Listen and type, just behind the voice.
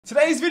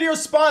Today's video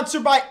is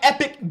sponsored by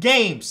Epic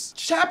Games.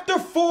 Chapter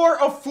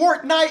 4 of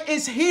Fortnite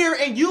is here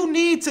and you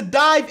need to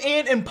dive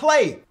in and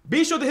play.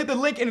 Be sure to hit the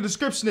link in the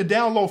description to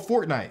download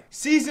Fortnite.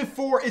 Season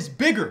 4 is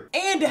bigger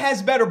and it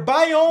has better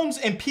biomes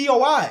and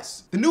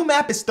POIs. The new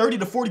map is 30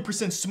 to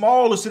 40%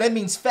 smaller, so that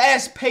means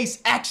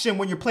fast-paced action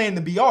when you're playing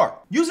the BR.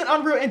 Using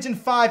Unreal Engine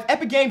 5,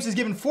 Epic Games is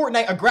giving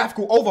Fortnite a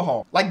graphical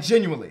overhaul. Like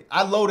genuinely,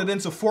 I loaded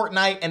into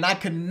Fortnite and I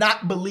could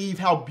not believe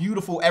how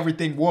beautiful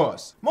everything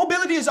was.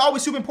 Mobility is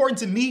always super important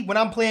to me when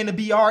I'm playing the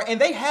BR,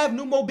 and they have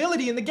new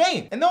mobility in the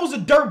game. And those are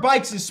dirt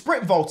bikes and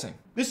sprint vaulting.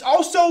 There's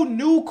also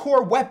new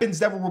core weapons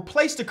that will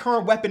replace the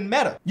current weapon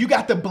meta. You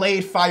got the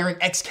blade firing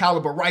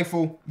Excalibur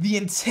rifle, the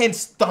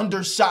intense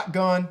thunder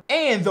shotgun,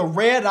 and the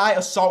red eye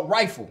assault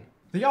rifle.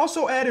 They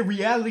also added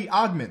reality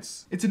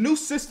augments. It's a new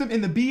system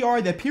in the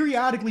BR that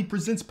periodically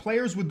presents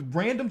players with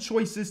random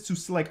choices to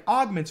select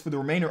augments for the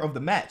remainder of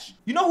the match.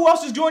 You know who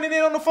else is joining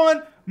in on the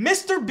fun?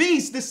 Mr.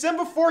 Beast.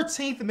 December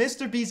 14th,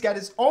 Mr. Beast got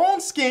his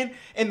own skin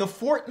in the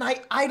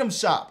Fortnite item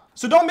shop.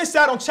 So don't miss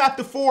out on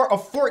Chapter 4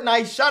 of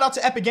Fortnite. Shout out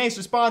to Epic Games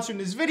for sponsoring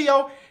this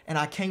video, and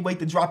I can't wait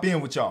to drop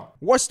in with y'all.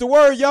 What's the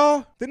word,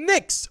 y'all? The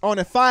Knicks are on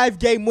a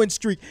 5-game win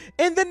streak,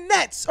 and the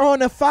Nets are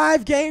on a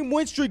 5-game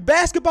win streak.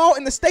 Basketball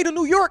in the state of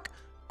New York,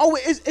 oh,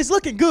 it's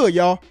looking good,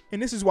 y'all.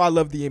 And this is why I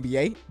love the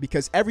NBA,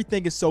 because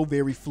everything is so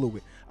very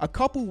fluid. A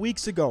couple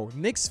weeks ago,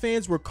 Knicks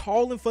fans were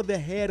calling for the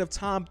head of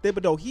Tom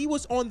Thibodeau. He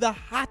was on the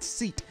hot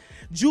seat.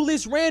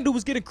 Julius Randle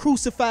was getting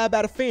crucified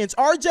by the fans.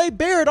 RJ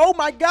Barrett, oh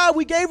my God,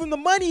 we gave him the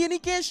money and he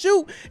can't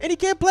shoot and he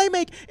can't play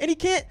make and he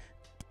can't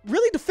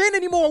really defend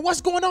anymore. What's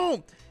going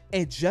on?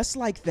 And just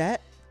like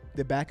that,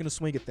 they're back in the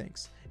swing of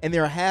things. And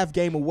they're a half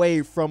game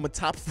away from a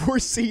top 4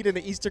 seed in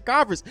the Eastern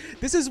Conference.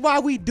 This is why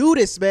we do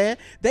this, man.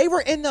 They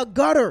were in the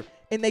gutter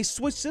and they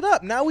switched it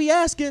up. Now we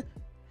asking,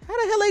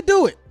 how the hell they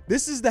do it?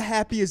 This is the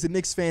happiest the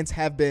Knicks fans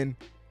have been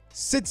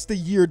since the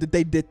year that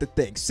they did the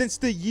thing, since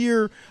the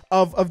year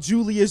of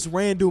Julius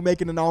Randle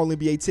making an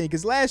All-NBA team.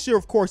 Because last year,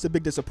 of course, a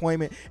big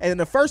disappointment. And in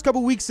the first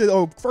couple weeks,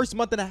 or first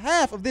month and a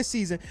half of this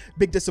season,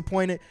 big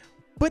disappointment.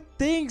 But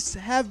things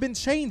have been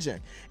changing.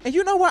 And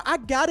you know what? I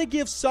got to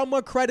give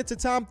somewhat credit to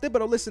Tom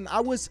Thibodeau. Listen,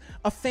 I was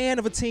a fan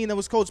of a team that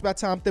was coached by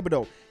Tom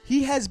Thibodeau.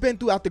 He has been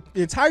throughout the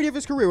entirety of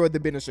his career, whether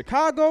it been in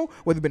Chicago,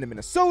 whether it been in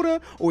Minnesota,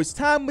 or his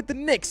time with the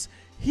Knicks.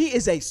 He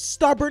is a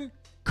stubborn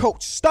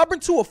coach, stubborn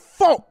to a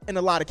fault in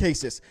a lot of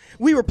cases.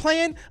 We were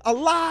playing a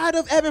lot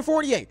of Evan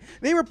Fournier.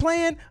 They were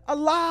playing a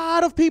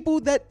lot of people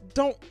that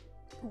don't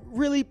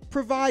really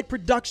provide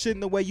production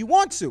the way you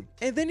want to.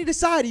 And then he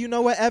decided, you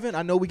know what, Evan,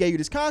 I know we gave you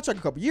this contract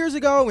a couple years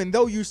ago, and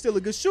though you're still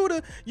a good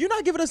shooter, you're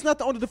not giving us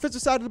nothing on the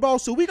defensive side of the ball,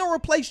 so we're going to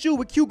replace you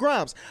with Q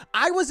Grimes.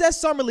 I was at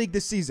Summer League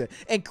this season,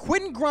 and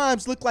Quentin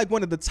Grimes looked like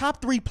one of the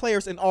top 3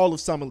 players in all of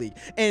Summer League.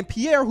 And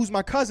Pierre, who's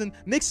my cousin,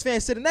 Knicks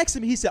fan, sitting next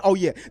to me, he said, oh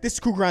yeah, this is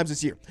Q Grimes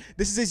this year.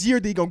 This is his year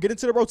that he's going to get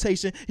into the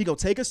rotation. He's going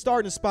to take a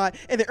starting spot.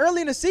 And then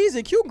early in the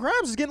season, Q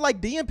Grimes is getting like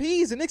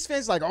DMPs, and Knicks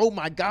fans like, oh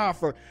my God,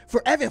 for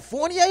Evan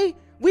Fournier?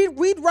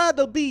 We'd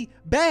rather be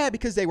bad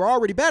because they were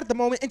already bad at the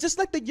moment and just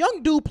let the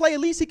young dude play.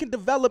 At least he can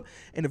develop.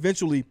 And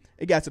eventually,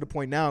 it got to the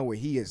point now where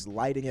he is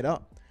lighting it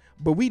up.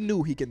 But we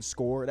knew he can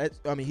score.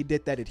 He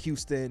did that at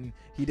Houston.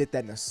 He did that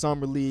in the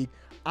Summer League.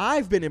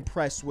 I've been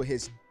impressed with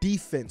his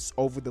defense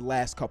over the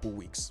last couple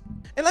weeks.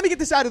 And let me get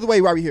this out of the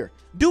way while we're here.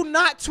 Do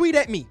not tweet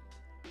at me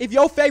if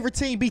your favorite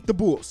team beat the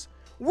Bulls.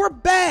 We're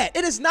bad.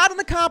 It is not an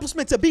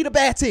accomplishment to beat a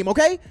bad team,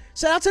 okay?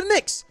 Shout out to the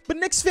Knicks. But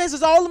Knicks fans,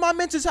 is all of my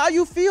mentions how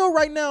you feel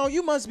right now.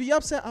 You must be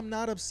upset. I'm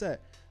not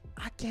upset.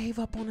 I gave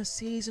up on the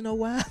season a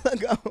while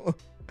ago.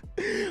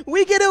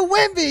 We get a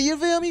Wemby, you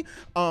feel me?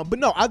 But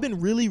no, I've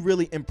been really,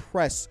 really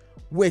impressed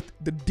with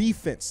the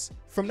defense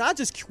from not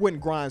just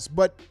Quentin Grimes,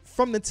 but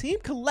from the team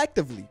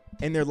collectively.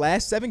 In their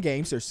last 7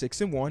 games, they're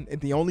 6-1, and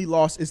the only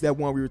loss is that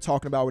one we were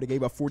talking about where they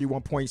gave up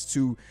 41 points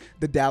to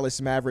the Dallas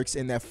Mavericks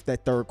in that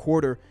third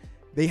quarter.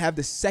 They have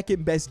the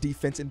second best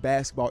defense in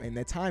basketball in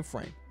that time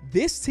frame.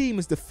 This team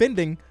is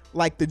defending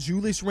like the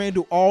Julius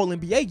Randle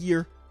All-NBA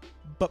year,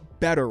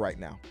 but better right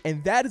now.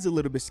 And that is a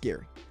little bit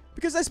scary.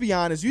 Because let's be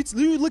honest,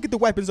 you look at the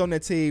weapons on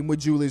that team with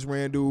Julius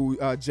Randle,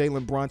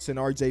 Jalen Brunson,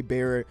 RJ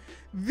Barrett.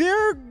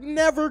 They're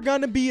never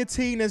going to be a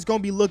team that's going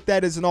to be looked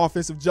at as an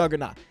offensive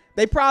juggernaut.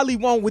 They probably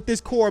won't with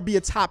this core be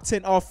a top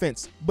 10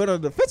 offense. But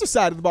on the defensive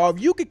side of the ball,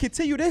 if you can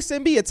continue this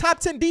and be a top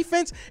 10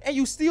 defense and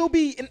you still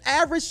be an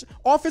average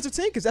offensive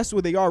team, because that's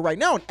what they are right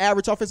now, an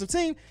average offensive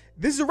team,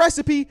 this is a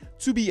recipe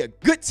to be a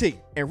good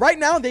team. And right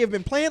now, they have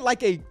been playing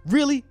like a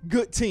really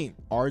good team.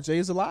 RJ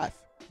is alive.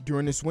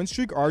 During this win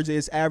streak, RJ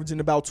is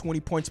averaging about 20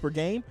 points per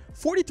game,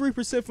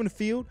 43% from the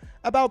field,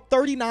 about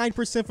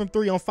 39% from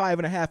 3 on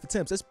 5.5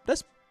 attempts.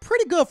 That's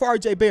pretty good for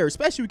RJ Barrett,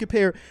 especially when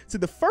compared to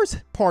the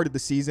first part of the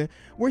season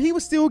where he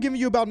was still giving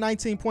you about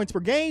 19 points per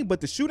game, but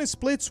the shooting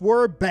splits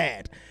were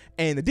bad.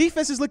 And the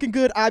defense is looking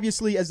good,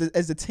 obviously, as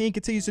the team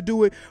continues to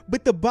do it.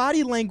 But the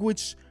body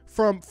language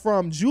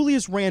from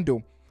Julius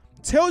Randle,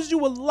 tells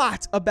you a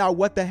lot about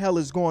what the hell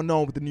is going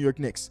on with the New York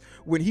Knicks.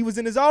 When he was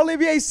in his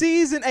All-NBA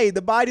season, hey,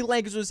 the body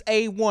language was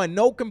A1,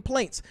 no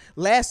complaints.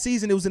 Last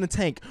season, it was in the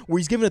tank, where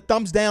he's giving a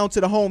thumbs down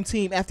to the home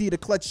team after he had a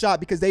clutch shot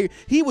because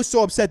he was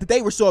so upset that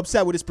they were so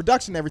upset with his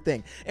production and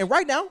everything. And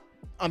right now,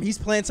 he's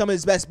playing some of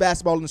his best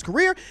basketball in his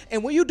career.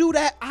 And when you do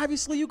that,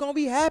 obviously you're going to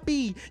be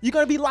happy. You're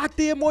going to be locked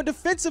in more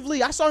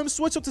defensively. I saw him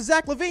switch up to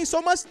Zach LaVine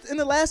so much in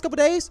the last couple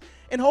days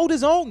and hold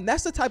his own.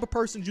 That's the type of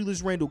person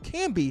Julius Randle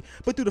can be.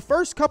 But through the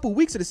first couple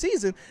weeks of the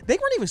season, they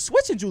weren't even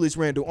switching Julius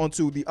Randle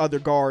onto the other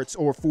guards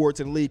or forwards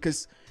in the league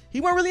because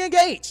he wasn't really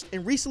engaged.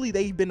 And recently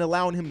they've been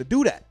allowing him to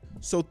do that.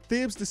 So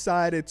Thibs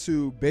decided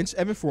to bench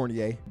Evan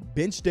Fournier,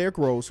 bench Derrick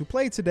Rose, who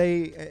played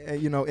today,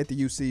 at the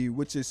UC,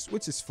 which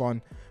is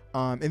fun.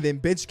 And then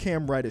bench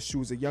Cam Reddish,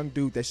 who's a young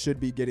dude that should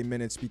be getting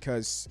minutes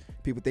because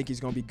people think he's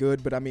going to be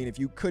good. But, I mean, if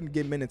you couldn't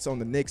get minutes on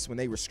the Knicks when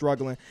they were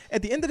struggling,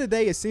 at the end of the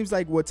day, it seems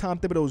like what Tom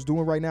Thibodeau is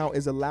doing right now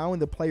is allowing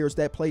the players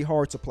that play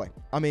hard to play.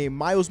 I mean,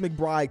 Miles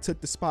McBride took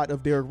the spot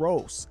of Derrick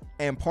Rose.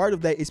 And part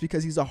of that is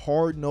because he's a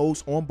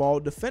hard-nosed, on-ball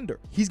defender.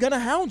 He's going to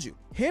hound you.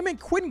 Him and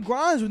Quentin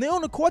Grimes, when they're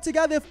on the court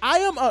together, if I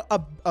am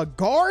a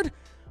guard,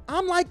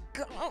 I'm like,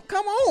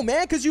 come on,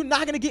 man, because you're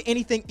not going to get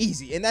anything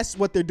easy. And that's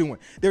what they're doing.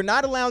 They're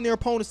not allowing their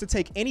opponents to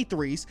take any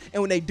threes.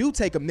 And when they do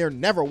take them, they're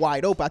never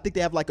wide open. I think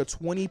they have like a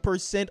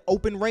 20%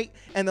 open rate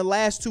in the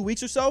last 2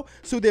 weeks or so.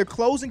 So they're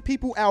closing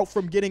people out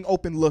from getting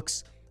open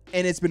looks.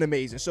 And it's been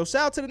amazing. So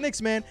shout out to the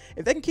Knicks, man.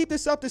 If they can keep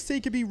this up, this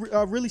team could be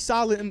really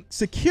solid and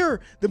secure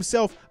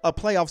themselves a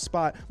playoff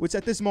spot, which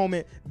at this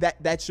moment,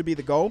 that should be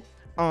the goal.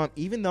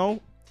 Even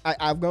though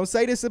I'm going to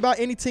say this about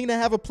any team that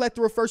have a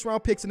plethora of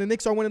first-round picks, and the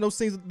Knicks are one of those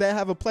teams that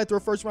have a plethora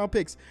of first-round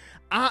picks.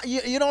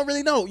 You don't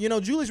really know. You know,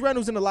 Julius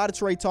Randle's in a lot of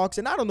trade talks,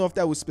 and I don't know if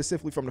that was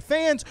specifically from the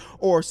fans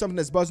or something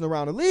that's buzzing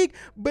around the league,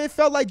 but it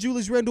felt like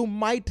Julius Randle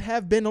might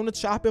have been on the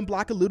chopping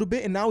block a little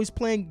bit, and now he's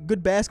playing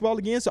good basketball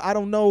again, so I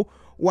don't know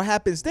what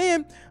happens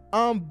then.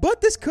 But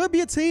this could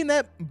be a team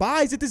that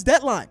buys at this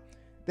deadline.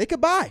 They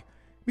could buy.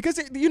 Because,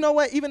 you know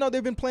what, even though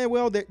they've been playing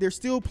well, they're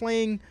still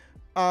playing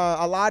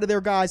a lot of their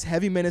guys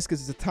heavy minutes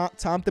because it's a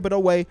Tom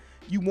Thibodeau way.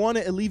 You want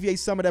to alleviate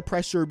some of that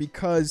pressure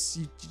because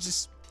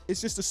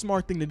it's just a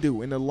smart thing to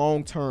do in the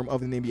long term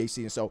of an NBA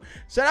season. So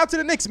shout out to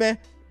the Knicks, man.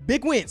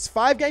 Big wins,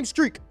 5-game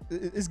streak.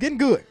 It's getting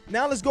good.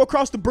 Now let's go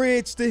across the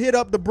bridge to hit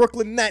up the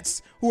Brooklyn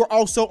Nets, who are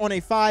also on a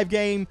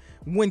 5-game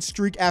win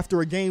streak after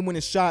a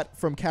game-winning shot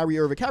from Kyrie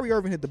Irving. Kyrie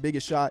Irving hit the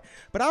biggest shot,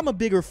 but I'm a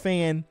bigger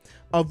fan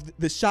of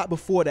the shot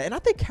before that. And I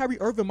think Kyrie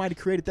Irving might have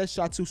created that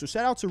shot too. So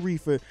shout out to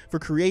Reed for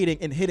creating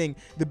and hitting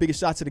the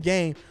biggest shots of the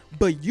game.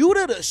 But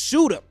Yuta the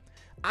shooter.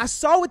 I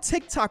saw a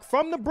TikTok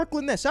from the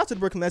Brooklyn Nets. Shout out to the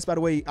Brooklyn Nets, by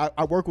the way.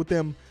 I worked with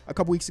them a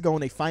couple weeks ago,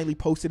 and they finally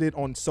posted it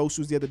on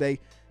socials the other day.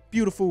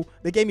 Beautiful.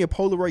 They gave me a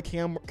Polaroid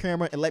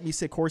camera and let me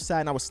sit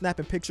courtside, and I was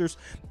snapping pictures.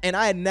 And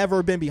I had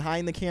never been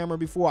behind the camera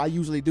before. I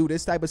usually do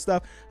this type of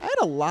stuff. I had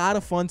a lot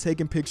of fun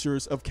taking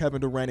pictures of Kevin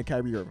Durant and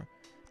Kyrie Irving.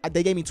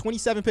 They gave me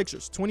 27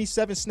 pictures,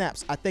 27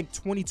 snaps. I think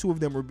 22 of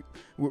them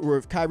were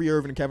of Kyrie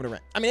Irving and Kevin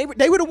Durant. I mean,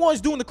 they were the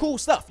ones doing the cool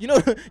stuff. You know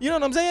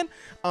what I'm saying?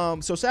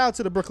 So shout out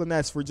to the Brooklyn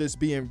Nets for just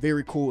being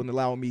very cool and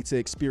allowing me to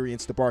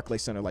experience the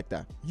Barclays Center like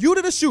that.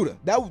 Yuta the shooter.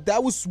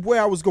 That was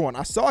where I was going.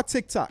 I saw a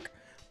TikTok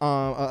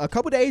a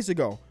couple days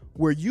ago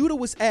where Yuta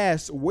was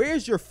asked,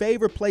 where's your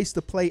favorite place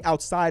to play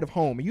outside of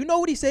home? And you know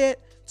what he said?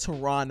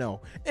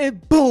 Toronto.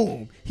 And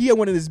boom, he had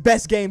one of his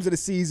best games of the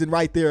season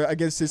right there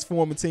against his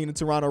former team, the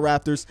Toronto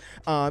Raptors.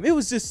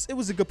 It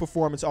was a good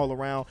performance all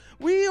around.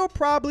 We'll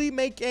probably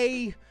make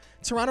a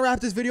Toronto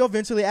Raptors video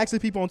eventually. Actually,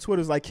 people on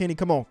Twitter is like, Kenny,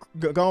 come on,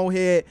 go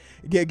ahead,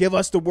 give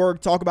us the work,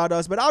 talk about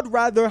us. But I'd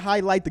rather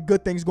highlight the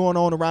good things going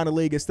on around the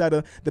league instead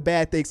of the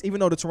bad things, even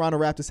though the Toronto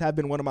Raptors have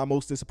been one of my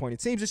most disappointing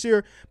teams this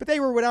year. But they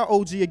were without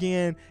OG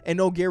again and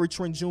no Gary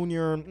Trent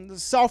Jr.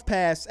 Soft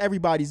pass,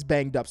 everybody's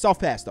banged up.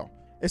 Soft pass, though.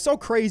 It's so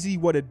crazy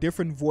what a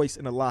different voice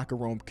in the locker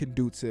room can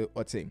do to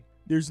a team.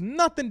 There's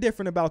nothing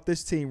different about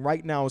this team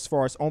right now as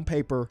far as on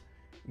paper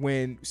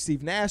when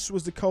Steve Nash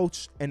was the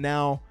coach and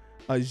now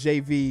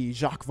JV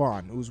Jacques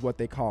Vaughn, who's what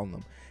they call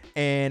him.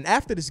 And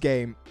after this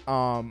game,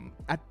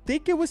 I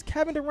think it was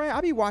Kevin Durant.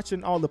 I be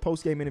watching all the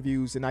post-game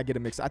interviews and I get a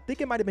mix. I think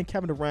it might have been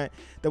Kevin Durant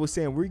that was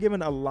saying we're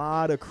giving a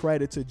lot of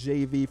credit to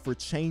JV for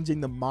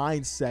changing the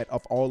mindset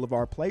of all of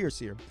our players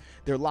here.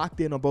 They're locked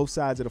in on both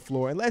sides of the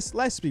floor. And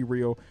let's be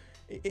real.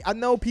 I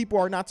know people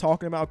are not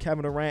talking about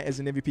Kevin Durant as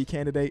an MVP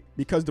candidate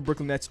because the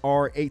Brooklyn Nets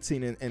are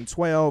 18 and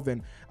 12,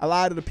 and a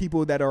lot of the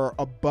people that are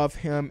above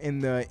him in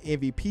the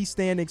MVP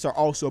standings are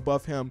also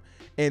above him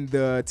in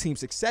the team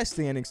success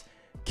standings.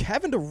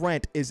 Kevin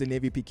Durant is an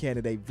MVP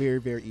candidate very,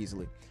 very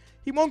easily.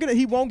 He won't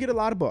get a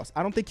lot of buzz.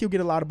 I don't think he'll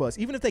get a lot of buzz.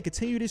 Even if they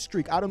continue this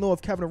streak, I don't know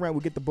if Kevin Durant will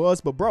get the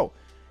buzz, but bro,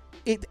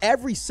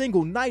 every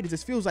single night it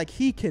just feels like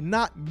he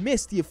cannot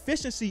miss. The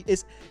efficiency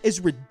is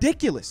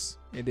ridiculous.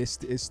 And it's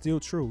still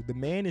true. The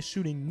man is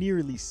shooting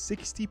nearly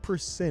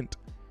 60%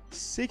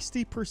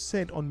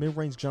 on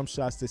mid-range jump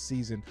shots this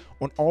season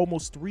on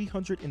almost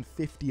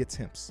 350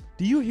 attempts.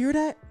 Do you hear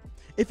that?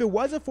 If it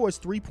wasn't for his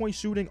three-point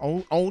shooting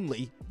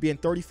only being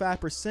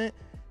 35%,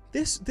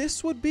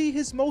 this would be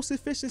his most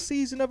efficient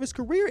season of his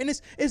career, and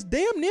it's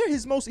damn near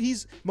his most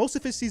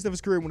efficient season of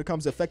his career when it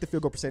comes to effective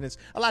field goal percentage.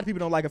 A lot of people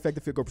don't like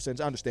effective field goal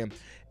percentage. I understand.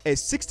 At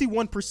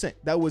 61%,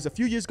 that was a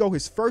few years ago,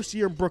 his first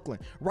year in Brooklyn.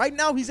 Right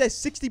now, he's at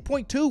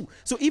 60.2.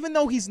 So even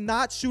though he's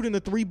not shooting the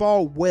three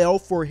ball well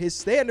for his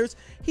standards,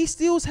 he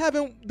still's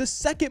having the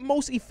second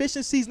most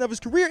efficient season of his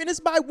career, and it's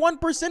by 1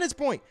 percentage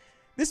point.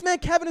 This man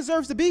Kevin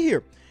deserves to be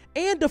here.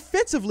 And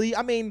defensively,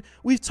 I mean,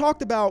 we've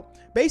talked about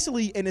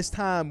basically in his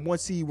time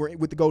once he were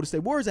with the Golden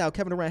State Warriors how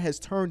Kevin Durant has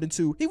turned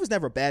into, he was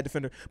never a bad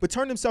defender, but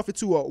turned himself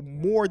into a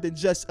more than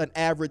just an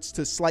average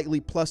to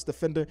slightly plus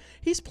defender.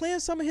 He's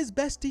playing some of his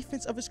best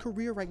defense of his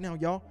career right now,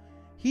 y'all.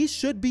 He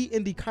should be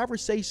in the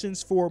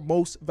conversations for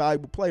most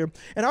valuable player.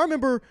 And I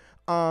remember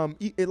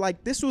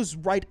this was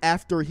right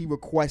after he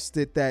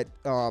requested that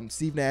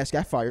Steve Nash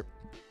got fired.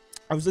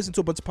 I was listening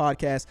to a bunch of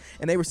podcasts,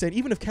 and they were saying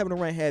even if Kevin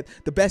Durant had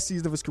the best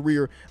season of his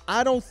career,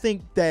 I don't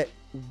think that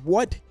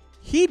what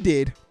he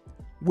did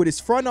with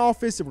his front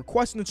office and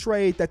requesting a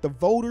trade, that the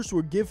voters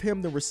would give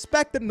him the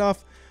respect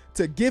enough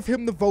to give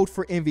him the vote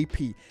for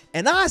MVP.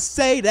 And I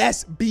say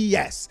that's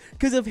BS,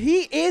 because if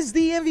he is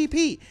the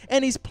MVP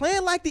and he's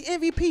playing like the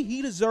MVP,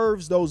 he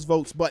deserves those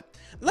votes. But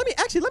let me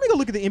go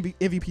look at the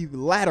MVP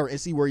ladder and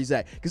see where he's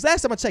at, because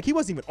last time I checked, he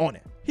wasn't even on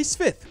it. He's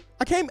 5th.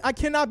 I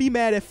cannot be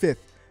mad at 5th.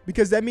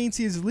 Because that means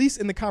he's at least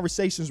in the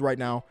conversations right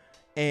now,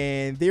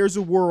 and there's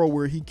a world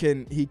where he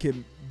can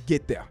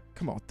get there.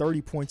 Come on,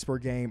 30 points per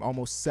game,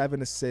 almost 7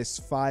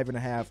 assists,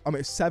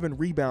 7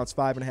 rebounds,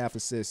 5.5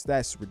 assists.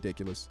 That's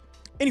ridiculous.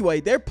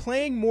 Anyway, they're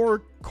playing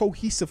more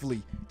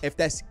cohesively, if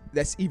that's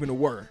even a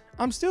word.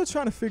 I'm still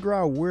trying to figure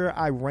out where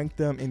I rank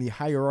them in the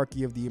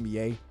hierarchy of the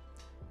NBA.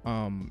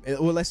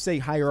 Well, let's say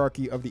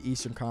hierarchy of the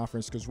Eastern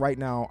Conference, because right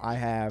now I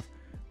have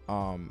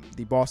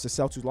the Boston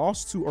Celtics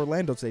lost to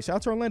Orlando today. Shout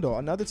out to Orlando,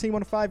 another team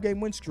on a 5-game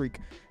win streak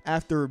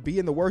after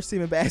being the worst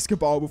team in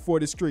basketball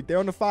before this streak. They're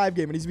on the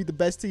 5-game, and he's beat the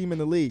best team in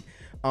the league.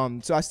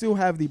 So I still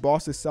have the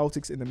Boston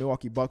Celtics and the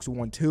Milwaukee Bucks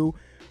 1-2.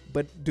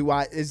 But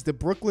is the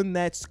Brooklyn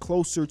Nets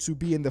closer to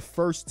being the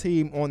first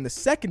team on the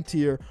second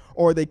tier,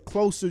 or are they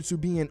closer to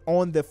being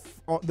on the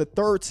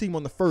third team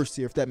on the first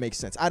tier, if that makes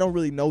sense? I don't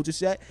really know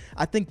just yet.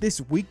 I think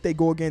this week they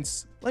go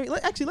against, let me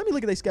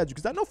look at their schedule,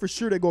 because I know for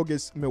sure they go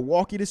against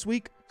Milwaukee this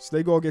week. So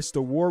they go against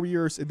the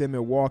Warriors, and then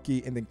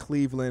Milwaukee, and then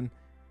Cleveland.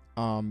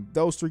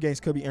 Those 3 games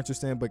could be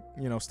interesting, but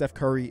Steph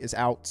Curry is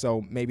out,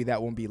 so maybe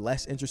that won't be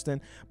less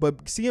interesting.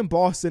 But seeing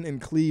Boston and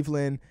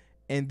Cleveland,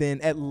 and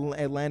then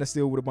Atlanta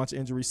still with a bunch of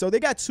injuries. So they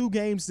got 2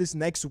 games this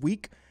next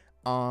week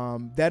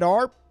that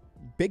are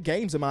big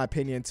games, in my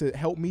opinion, to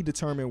help me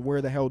determine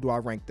where the hell do I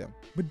rank them.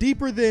 But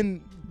deeper than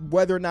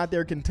whether or not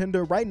they're a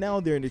contender, right now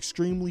they're an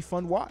extremely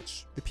fun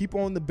watch. The people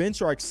on the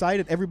bench are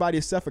excited. Everybody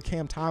except for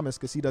Cam Thomas,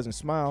 because he doesn't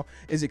smile,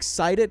 is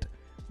excited.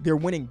 They're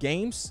winning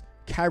games.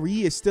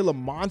 Kyrie is still a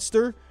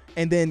monster.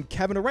 And then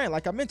Kevin Durant,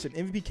 like I mentioned,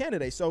 MVP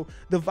candidate. So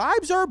the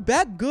vibes are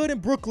back good in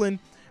Brooklyn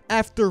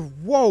after,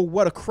 whoa,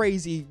 what a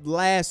crazy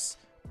last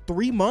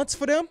 3 months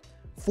for them.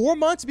 4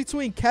 months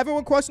between Kevin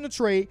requesting a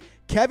trade,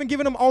 Kevin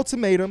giving him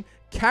ultimatum,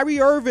 Kyrie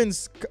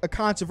Irving's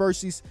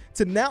controversies,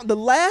 to now the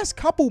last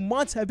couple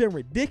months have been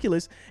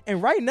ridiculous.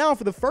 And right now,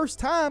 for the first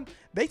time,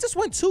 they just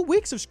went 2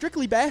 weeks of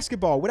strictly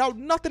basketball without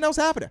nothing else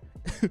happening.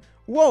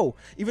 Whoa.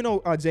 Even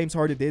though James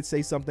Harden did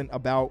say something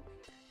about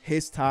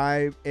his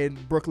time in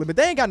Brooklyn, but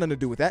they ain't got nothing to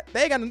do with that.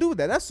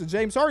 That's the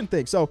James Harden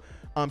thing. So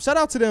shout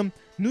out to them.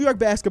 New York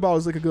basketball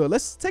is looking good.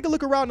 Let's take a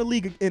look around the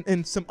league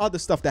and some other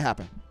stuff that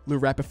happened.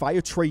 Little rapid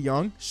fire. Trae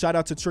Young. Shout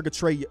out to Trigger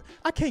Trae.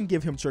 I can't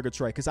give him Trigger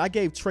Trae because I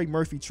gave Trey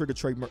Murphy Trigger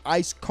Trae.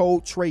 Ice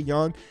cold Trae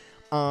Young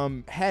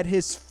had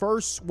his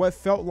first what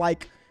felt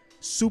like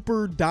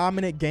super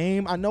dominant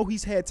game. I know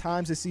he's had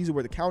times this season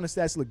where the counter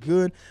stats look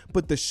good,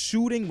 but the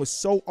shooting was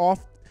so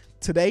off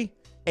today.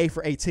 8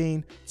 for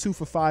 18, 2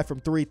 for 5 from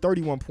 3,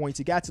 31 points.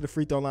 He got to the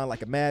free throw line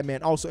like a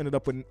madman. Also ended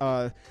up with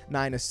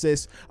 9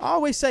 assists. I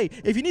always say,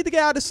 if you need to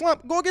get out of the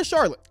slump, go against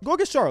Charlotte.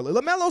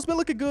 LaMelo's been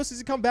looking good since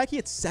he come back. He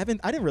had 7.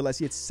 I didn't realize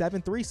he had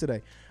 7 threes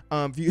today.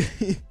 If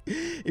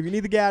you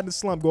need to get out of the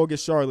slump, go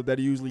against Charlotte.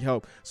 That'll usually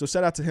help. So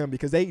shout out to him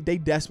because they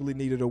desperately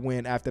needed a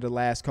win after the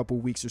last couple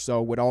weeks or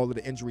so with all of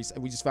the injuries.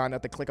 We just found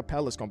out that Clint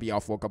Capella's going to be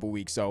out for a couple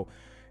weeks. So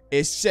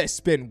it's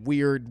just been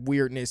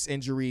weirdness,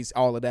 injuries,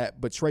 all of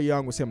that. But Trae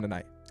Young was him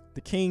tonight. The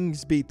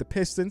Kings beat the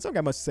Pistons. Don't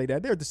got much to say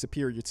that. They're the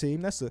superior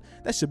team.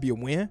 That should be a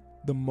win.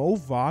 The Mo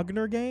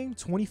Wagner game,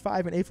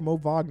 25-8 for Mo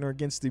Wagner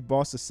against the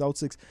Boston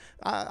Celtics.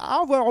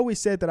 I've always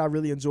said that I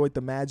really enjoyed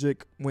the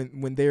Magic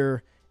when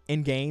they're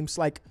in games.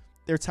 Like,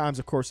 there are times,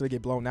 of course, they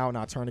get blown out and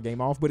I turn the game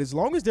off. But as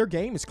long as their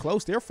game is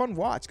close, they're fun to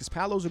watch because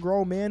Paolo's a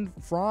grown man.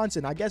 Franz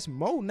and I guess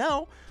Mo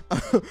now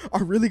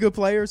are really good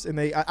players. And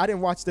I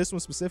didn't watch this one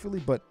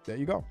specifically, but there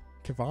you go.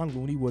 Kevon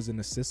Looney was an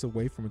assist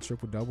away from a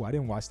triple-double. I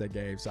didn't watch that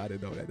game, so I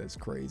didn't know that. That's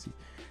crazy.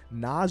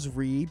 Naz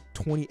Reid,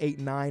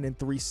 28-9 and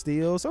 3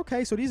 steals.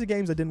 Okay, so these are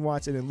games I didn't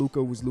watch, and then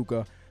Luka was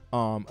Luka.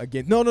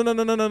 Again,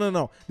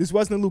 no. This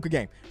wasn't a Luka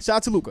game. Shout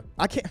out to Luka.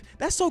 I can't.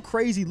 That's so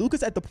crazy.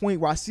 Luka's at the point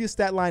where I see a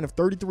stat line of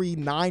 33,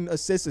 9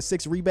 assists, and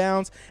 6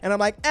 rebounds, and I'm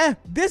like,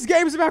 this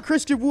game is about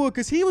Christian Wood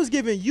because he was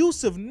giving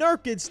Yusuf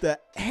Nurkic the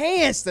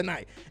hands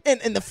tonight,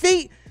 and the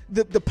feet.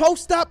 The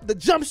post up, the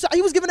jump shot,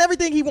 he was giving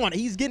everything he wanted.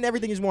 He's getting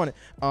everything he's wanted.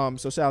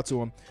 So shout out to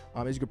him.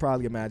 As you could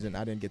probably imagine,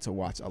 I didn't get to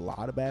watch a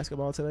lot of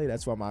basketball today.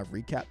 That's why my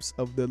recaps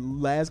of the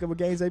last couple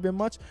games ain't been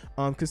much.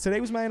 Because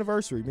today was my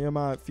anniversary. Me and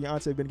my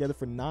fiance have been together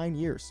for 9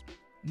 years.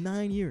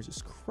 9 years.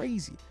 It's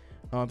crazy.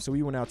 So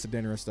we went out to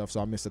dinner and stuff, so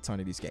I missed a ton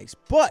of these games.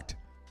 But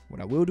what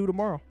I will do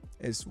tomorrow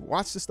is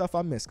watch the stuff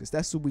I missed, because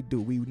that's what we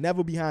do. We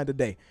never behind a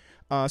day.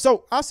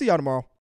 So I'll see y'all tomorrow.